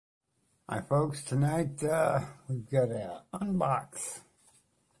Hi folks, tonight we've got an unbox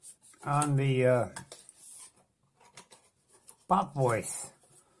on the Pop Voice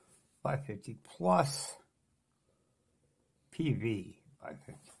 550 Plus PV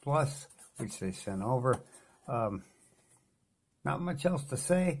 550 Plus, which they sent over. Not much else to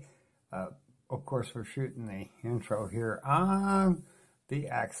say. Of course, we're shooting the intro here on the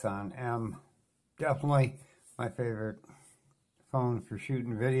Axon M. Definitely my favorite phone for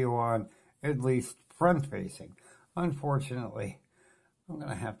shooting video on, at least front-facing. Unfortunately, I'm going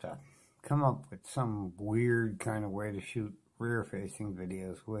to have to come up with some weird kind of way to shoot rear-facing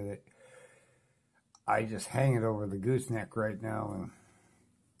videos with it. I just hang it over the gooseneck right now and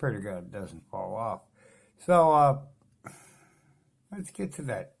pray to God it doesn't fall off. So, let's get to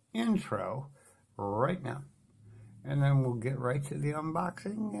that intro right now. And then we'll get right to the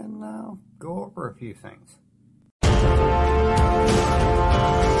unboxing and go over a few things.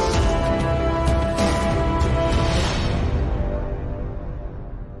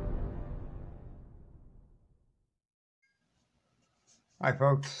 Hi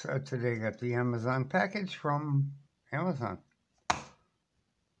folks, today I got the Amazon package from Amazon.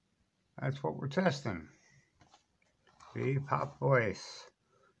 That's what we're testing. The Pop Voice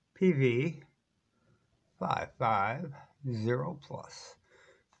PV 550 Plus.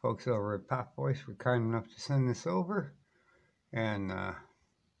 Folks over at Pop Voice were kind enough to send this over. And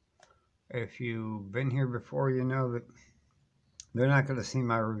if you've been here before, you know that they're not going to see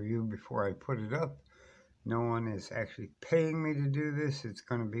my review before I put it up. No one is actually paying me to do this. It's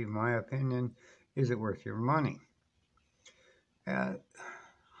going to be my opinion. Is it worth your money?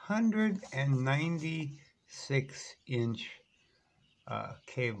 196-inch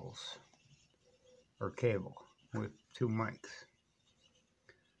cables, or cable, with 2 mics.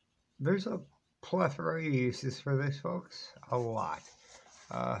 There's a plethora of uses for this, folks. A lot.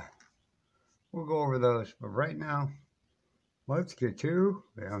 We'll go over those, but right now, let's get to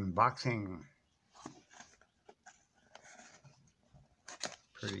the unboxing.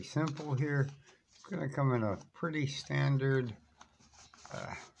 Pretty simple here. It's going to come in a pretty standard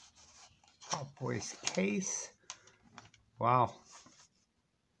Pop Voice case. Wow.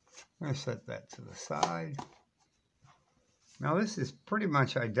 I'm going to set that to the side. Now this is pretty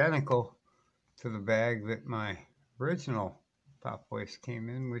much identical to the bag that my original Pop Voice came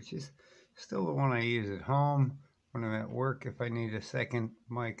in, which is still the one I use at home. When I'm at work, if I need a second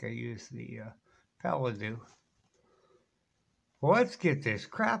mic, I use the Lavalier. Well, let's get this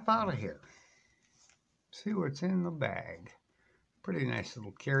crap out of here. See what's in the bag. Pretty nice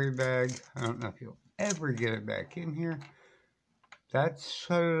little carry bag. I don't know if you'll ever get it back in here. That's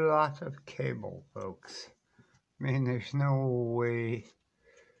a lot of cable, folks. I mean, there's no way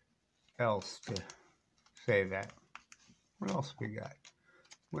else to say that. What else we got?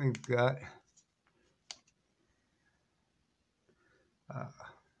 We've got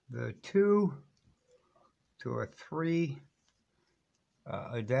the 2 to a 3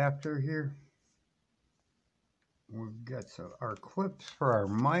 adapter here. We've got our clips for our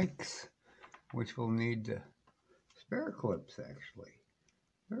mics, which we'll need spare clips, actually.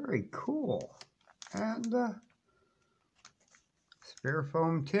 Very cool. And spare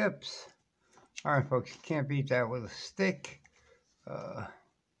foam tips. All right, folks, you can't beat that with a stick. A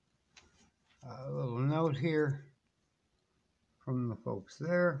little note here from the folks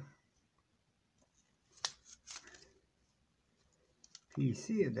there.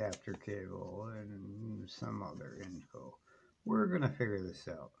 PC adapter cable and some other info. We're going to figure this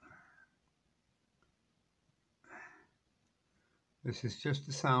out. This is just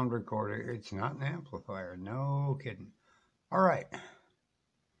a sound recorder. It's not an amplifier. No kidding. All right.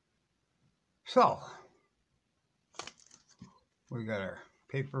 So, we've got our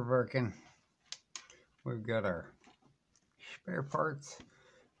paper working. We've got our spare parts.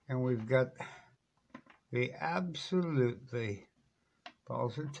 And we've got the absolutely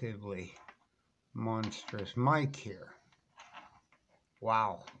positively monstrous mic here.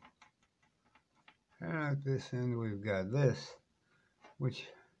 Wow. And at this end we've got this, which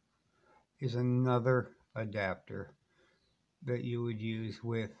is another adapter that you would use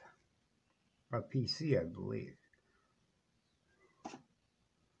with a PC, I believe.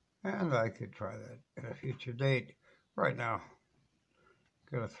 And I could try that at a future date. Right now,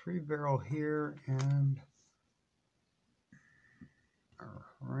 got a 3-barrel here and our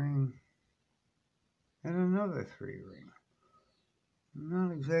ring and another 3-ring. I'm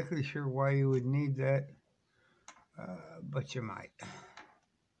not exactly sure why you would need that, but you might.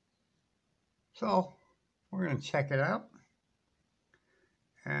 So we're going to check it out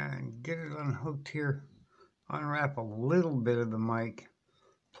and get it unhooked here, unwrap a little bit of the mic,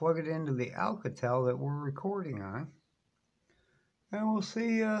 plug it into the Alcatel that we're recording on, and we'll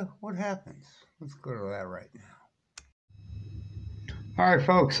see what happens. Let's go to that right now. All right,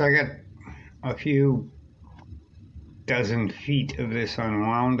 folks, I got a few dozen feet of this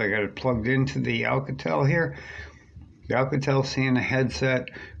unwound. I got it plugged into the Alcatel here. The Alcatel's seeing a headset,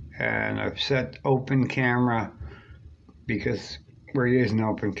 and I've set open camera because we're using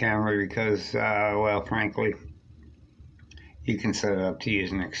open camera because, well, frankly, you can set it up to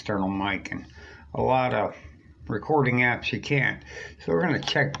use an external mic, and a lot of recording apps you can't. So we're going to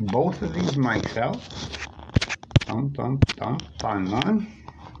check both of these mics out. Thump, thump, thump on one,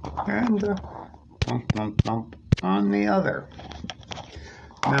 and thump, thump, thump on the other.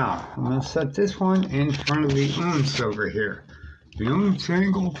 Now, I'm going to set this one in front of the ounce over here. The ounce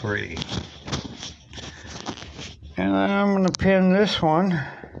angle 3. And then I'm going to pin this one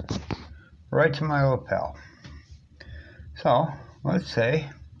right to my lapel. So, let's say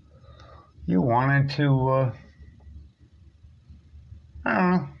you wanted to, I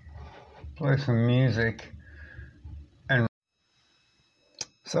don't know, play some music. And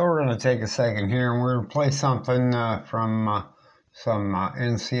so we're going to take a second here and we're going to play something from some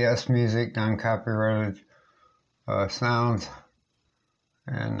NCS music, non-copyrighted sounds.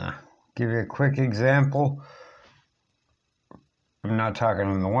 And give you a quick example. I'm not talking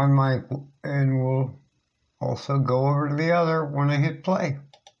on the one mic, and we'll also go over to the other when I hit play.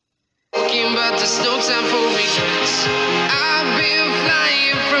 But there's no time for regrets. I've been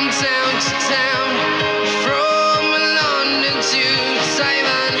flying from town to town, from London to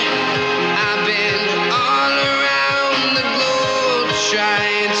Taiwan. I've been all around the globe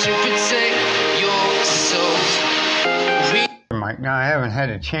trying to protect your soul. Now I haven't had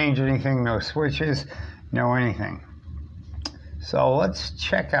to change anything, no switches, no anything. So let's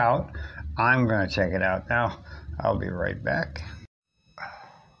check out. I'm going to check it out now. I'll be right back.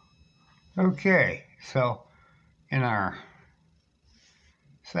 Okay, so in our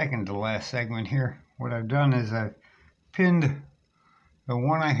second to last segment here, what I've done is I've pinned the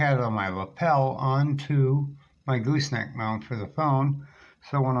one I had on my lapel onto my gooseneck mount for the phone.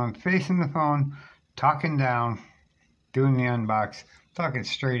 So when I'm facing the phone, talking down, doing the unbox, talking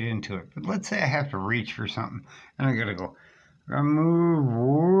straight into it. But let's say I have to reach for something, and I gotta go, I move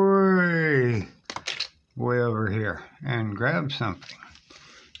way over here and grab something.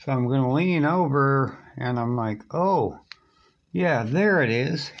 So I'm gonna lean over, and I'm like, oh, yeah, there it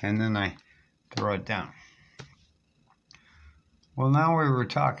is, and then I throw it down. Well, now we were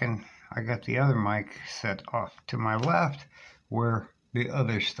talking, I got the other mic set off to my left, where the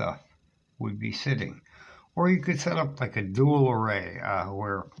other stuff would be sitting. Or you could set up like a dual array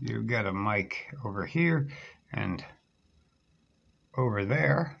where you get a mic over here and over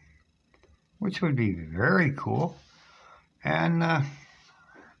there, which would be very cool. And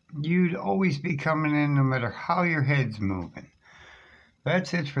you'd always be coming in no matter how your head's moving.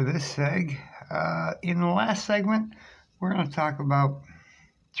 That's it for this seg. In the last segment, we're going to talk about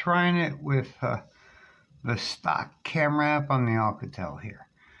trying it with the stock camera app on the Alcatel here.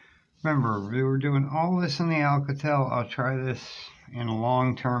 Remember, we were doing all this in the Alcatel. I'll try this in a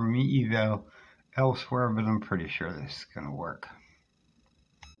long-term eval elsewhere, but I'm pretty sure this is going to work.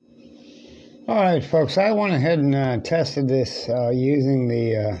 All right, folks, I went ahead and tested this using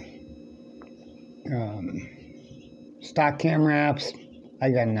the stock camera apps. I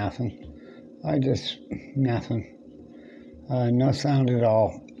got nothing. Nothing. No sound at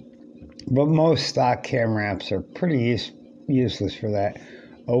all. But most stock camera apps are pretty useless for that.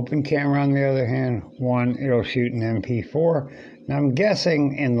 Open camera, on the other hand, it'll shoot an MP4. Now, I'm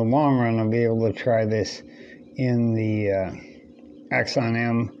guessing in the long run, I'll be able to try this in the Axon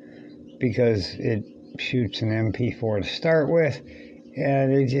M because it shoots an MP4 to start with,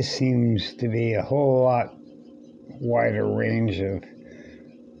 and it just seems to be a whole lot wider range of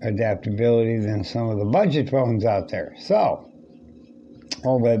adaptability than some of the budget phones out there. So,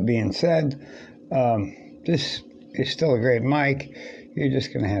 all that being said, this is still a great mic. You're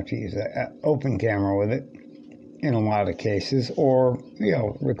just going to have to use an open camera with it in a lot of cases, or,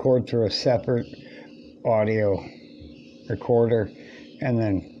 record through a separate audio recorder and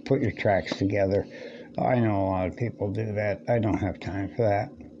then put your tracks together. I know a lot of people do that. I don't have time for that.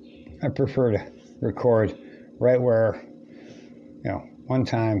 I prefer to record right where, one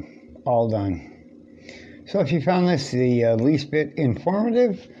time, all done. So if you found this the least bit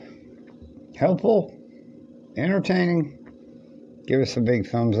informative, helpful, entertaining, give us a big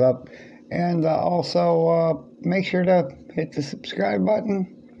thumbs up, and also make sure to hit the subscribe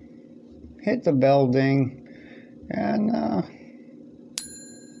button, hit the bell ding, and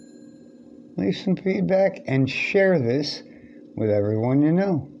leave some feedback and share this with everyone you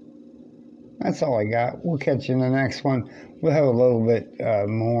know. That's all I got. We'll catch you in the next one. We'll have a little bit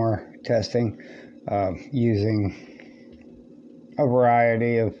more testing using a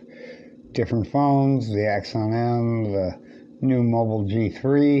variety of different phones, the Axon M, the new Mobile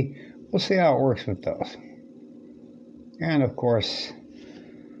G3. We'll see how it works with those. And of course,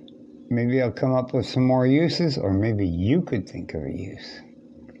 maybe I'll come up with some more uses, or maybe you could think of a use.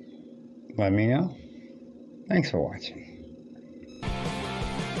 Let me know. Thanks for watching.